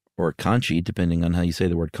 or Conchi, depending on how you say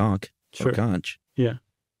the word conch or conch. Yeah.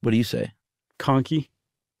 What do you say? Conky.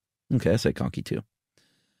 Okay, I say Conky too.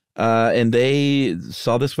 And they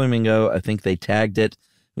saw this flamingo. I think they tagged it.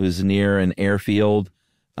 It was near an airfield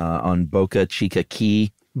on Boca Chica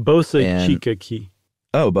Key. Bosa Chica Key.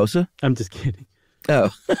 Oh, Bosa? I'm just kidding.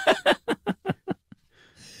 Oh.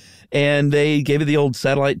 And they gave it the old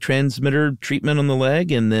satellite transmitter treatment on the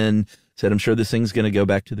leg and then said, I'm sure this thing's going to go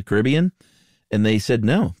back to the Caribbean. And they said,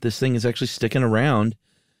 no, this thing is actually sticking around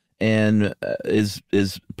and is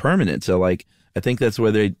permanent. So, I think that's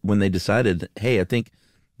where when they decided, hey, I think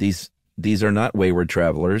these are not wayward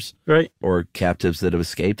travelers, right, or captives that have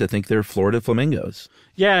escaped. I think they're Florida flamingos.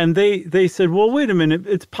 Yeah, and they said, well, wait a minute,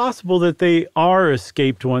 it's possible that they are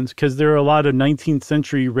escaped ones because there are a lot of 19th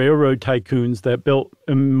century railroad tycoons that built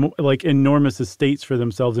enormous estates for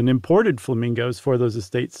themselves and imported flamingos for those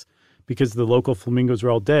estates because the local flamingos were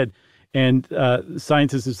all dead. And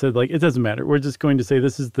scientists have said, it doesn't matter. We're just going to say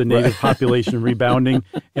this is the native population rebounding,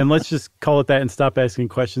 and let's just call it that and stop asking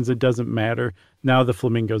questions. It doesn't matter. Now the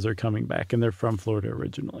flamingos are coming back, and they're from Florida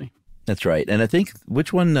originally. That's right. And I think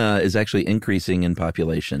which one is actually increasing in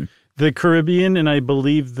population? The Caribbean and I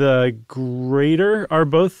believe the greater are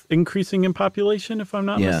both increasing in population, if I'm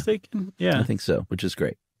not mistaken. Yeah, I think so, which is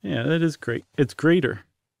great. Yeah, that is great. It's greater.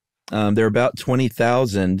 There are about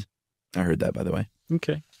 20,000. I heard that, by the way.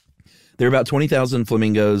 Okay. There are about 20,000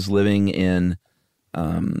 flamingos living in,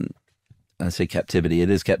 I say captivity.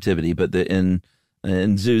 It is captivity, but in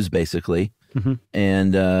zoos, basically. Mm-hmm.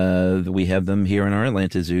 And we have them here in our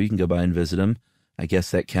Atlanta Zoo. You can go by and visit them. I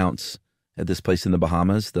guess that counts at this place in the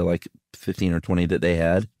Bahamas, the 15 or 20 that they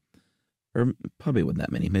had. Or probably wasn't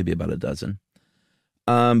that many, maybe about a dozen.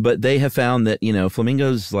 But they have found that,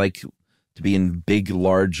 flamingos like to be in big,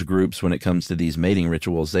 large groups when it comes to these mating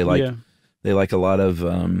rituals. They like a lot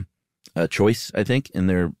of choice, I think, in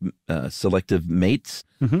their selective mates.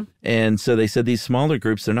 Mm-hmm. And so they said these smaller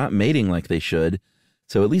groups, they're not mating like they should.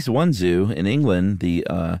 So at least one zoo in England,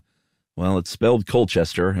 it's spelled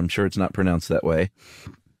Colchester. I'm sure it's not pronounced that way.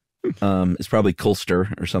 It's probably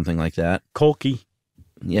Colster or something like that. Colkey.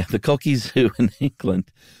 Yeah, the Colkey Zoo in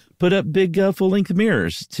England put up big full-length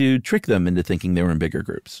mirrors to trick them into thinking they were in bigger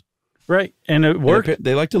groups. Right, and it worked.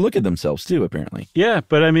 They like to look at themselves, too, apparently. Yeah,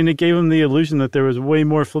 but it gave them the illusion that there was way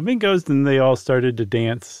more flamingos, and they all started to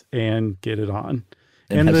dance and get it on.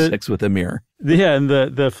 And have sex with a mirror. Yeah, and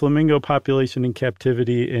the flamingo population in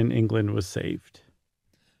captivity in England was saved.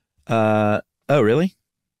 Oh, really?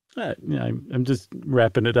 I'm just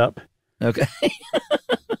wrapping it up. Okay.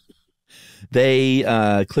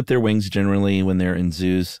 They clip their wings generally when they're in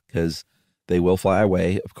zoos because they will fly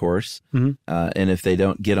away, of course. Mm-hmm. And if they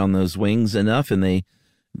don't get on those wings enough and they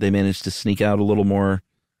manage to sneak out a little more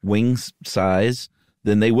wings size,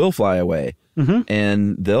 then they will fly away. Mm-hmm.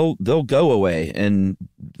 And they'll go away. And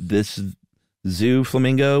this zoo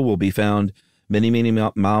flamingo will be found many, many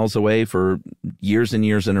miles away for years and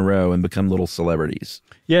years in a row and become little celebrities.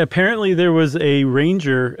 Yeah, apparently there was a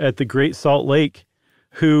ranger at the Great Salt Lake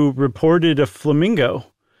who reported a flamingo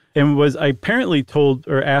and was apparently told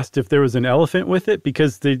or asked if there was an elephant with it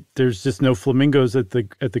because there's just no flamingos at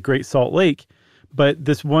the Great Salt Lake. But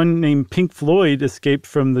this one named Pink Floyd escaped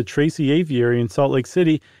from the Tracy Aviary in Salt Lake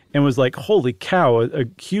City and was like, holy cow, a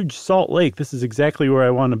huge Salt Lake. This is exactly where I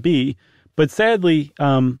want to be. But sadly,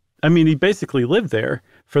 he basically lived there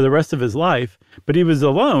for the rest of his life, but he was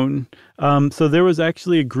alone. So there was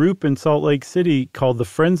actually a group in Salt Lake City called the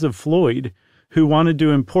Friends of Floyd who wanted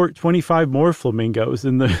to import 25 more flamingos.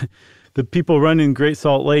 And the people running Great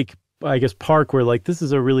Salt Lake, I guess, Park were like, this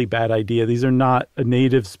is a really bad idea. These are not a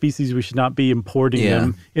native species. We should not be importing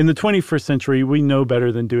them. In the 21st century, we know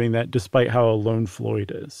better than doing that, despite how alone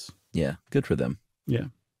Floyd is. Yeah, good for them. Yeah.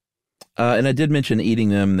 And I did mention eating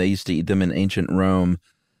them. They used to eat them in ancient Rome.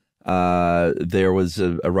 There was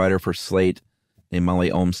a writer for Slate named Molly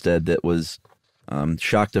Olmsted that was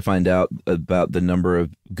shocked to find out about the number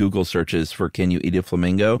of Google searches for "Can you eat a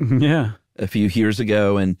flamingo?" Yeah, a few years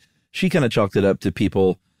ago, and she kind of chalked it up to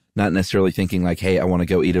people not necessarily thinking like, "Hey, I want to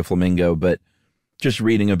go eat a flamingo," but just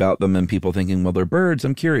reading about them and people thinking, "Well, they're birds.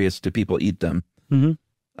 I'm curious. Do people eat them?" Mm-hmm.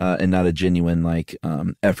 and not a genuine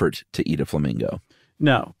effort to eat a flamingo.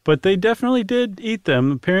 No, but they definitely did eat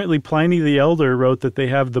them. Apparently, Pliny the Elder wrote that they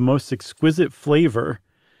have the most exquisite flavor,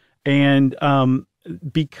 and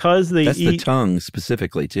because that's the tongue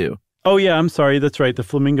specifically too. Oh yeah, I'm sorry, that's right, the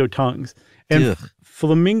flamingo tongues. And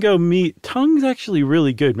flamingo meat, tongue's actually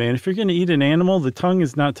really good, man. If you're going to eat an animal, the tongue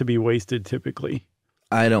is not to be wasted typically.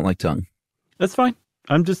 I don't like tongue. That's fine.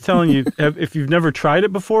 I'm just telling you, if you've never tried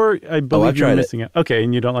it before, I believe you're missing it. Okay,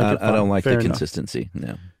 and you don't like it. I don't like Fair the enough. consistency.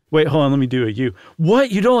 No. Wait, hold on. Let me do a you.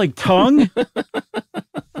 What? You don't like tongue?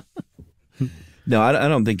 No, I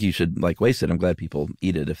don't think you should waste it. I'm glad people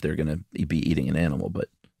eat it if they're going to be eating an animal, but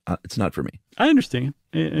it's not for me. I understand.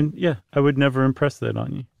 And yeah, I would never impress that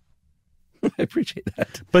on you. I appreciate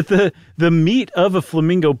that. But the meat of a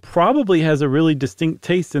flamingo probably has a really distinct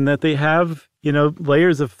taste in that they have,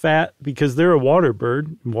 layers of fat because they're a water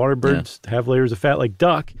bird. Water birds have layers of fat like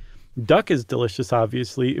duck. Duck is delicious,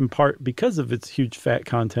 obviously, in part because of its huge fat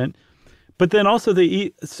content. But then also they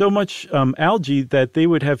eat so much algae that they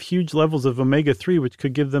would have huge levels of omega-3, which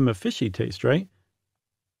could give them a fishy taste, right?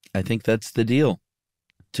 I think that's the deal.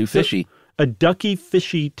 Too fishy. A ducky,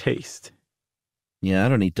 fishy taste. Yeah, I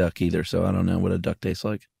don't eat duck either, so I don't know what a duck tastes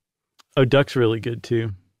like. Oh, duck's really good,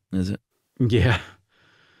 too. Is it? Yeah.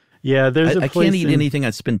 Yeah, there's a place I can't eat anything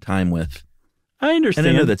I spend time with. I understand.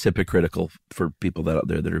 And I know that's hypocritical for people out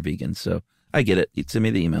there that are vegans, so I get it. Send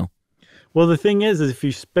me the email. Well, the thing is if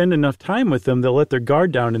you spend enough time with them, they'll let their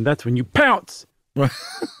guard down, and that's when you pounce.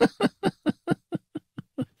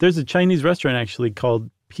 There's a Chinese restaurant, actually,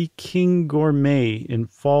 called Peking Gourmet in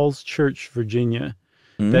Falls Church, Virginia,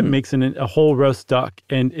 that makes a whole roast duck,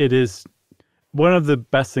 and it is one of the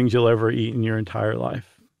best things you'll ever eat in your entire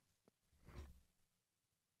life.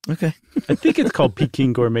 Okay. I think it's called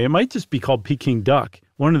Peking Gourmet. It might just be called Peking Duck,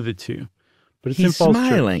 one of the two. But it's He's in Falls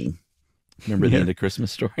smiling. Church. Remember the end of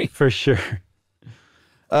Christmas Story? For sure.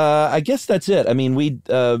 I guess that's it. I mean,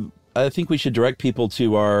 I think we should direct people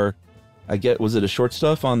to our, was it a short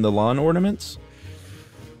stuff on the lawn ornaments?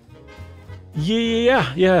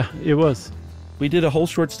 Yeah, it was. We did a whole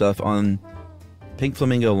short stuff on pink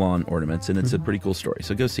flamingo lawn ornaments, and it's a pretty cool story.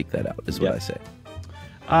 So go seek that out, is what I say.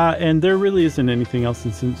 And there really isn't anything else.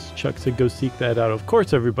 And since Chuck said go seek that out, of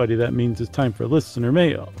course, everybody, that means it's time for listener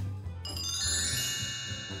mail.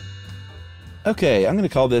 Okay, I'm going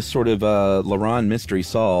to call this sort of LaRon mystery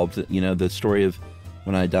solved. The story of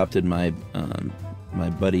when I adopted my my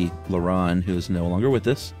buddy LaRon, who is no longer with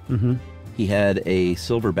us. Mm-hmm. He had a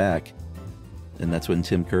silverback, and that's when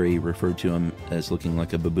Tim Curry referred to him as looking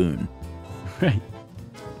like a baboon. Right.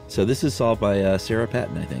 So this is solved by Sarah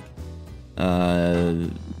Patton, I think.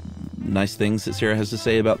 Nice things that Sarah has to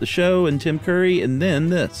say about the show and Tim Curry, and then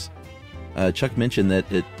this. Chuck mentioned that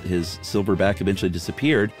his silverback eventually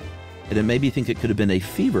disappeared, and it made me think it could have been a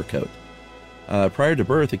fever coat. Prior to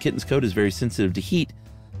birth, a kitten's coat is very sensitive to heat.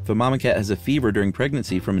 If a mama cat has a fever during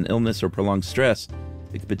pregnancy from an illness or prolonged stress,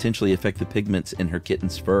 it could potentially affect the pigments in her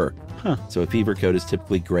kitten's fur. Huh. So a fever coat is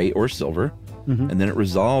typically gray or silver, and then it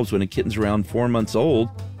resolves when a kitten's around 4 months old,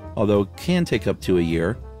 although it can take up to a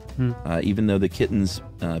year. Even though the kitten's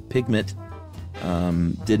pigment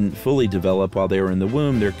didn't fully develop while they were in the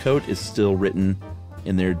womb, their coat is still written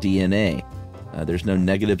in their DNA. There's no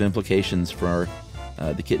negative implications for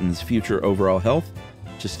the kitten's future overall health,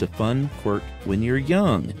 just a fun quirk when you're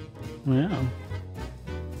young. Yeah.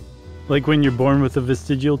 Like when you're born with a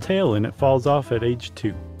vestigial tail and it falls off at age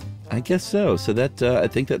 2. I guess so. So that I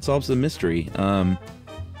think that solves the mystery.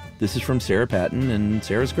 This is from Sarah Patton, and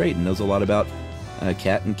Sarah's great and knows a lot about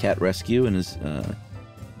cat and cat rescue, and is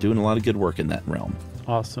doing a lot of good work in that realm.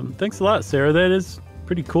 Awesome. Thanks a lot, Sarah. That is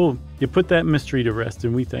pretty cool. You put that mystery to rest,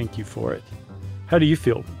 and we thank you for it. How do you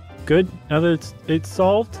feel? Good now that it's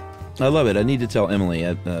solved? I love it. I need to tell Emily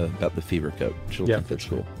about the fever coat. She'll think that's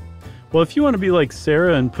cool. Well, if you want to be like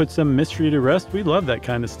Sarah and put some mystery to rest, we love that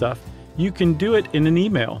kind of stuff. You can do it in an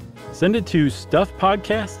email. Send it to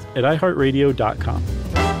stuffpodcast@iheartradio.com.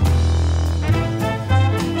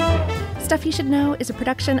 Stuff You Should Know is a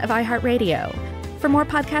production of iHeartRadio. For more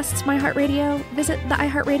podcasts from iHeartRadio, visit the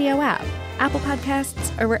iHeartRadio app, Apple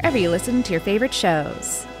Podcasts, or wherever you listen to your favorite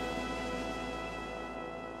shows.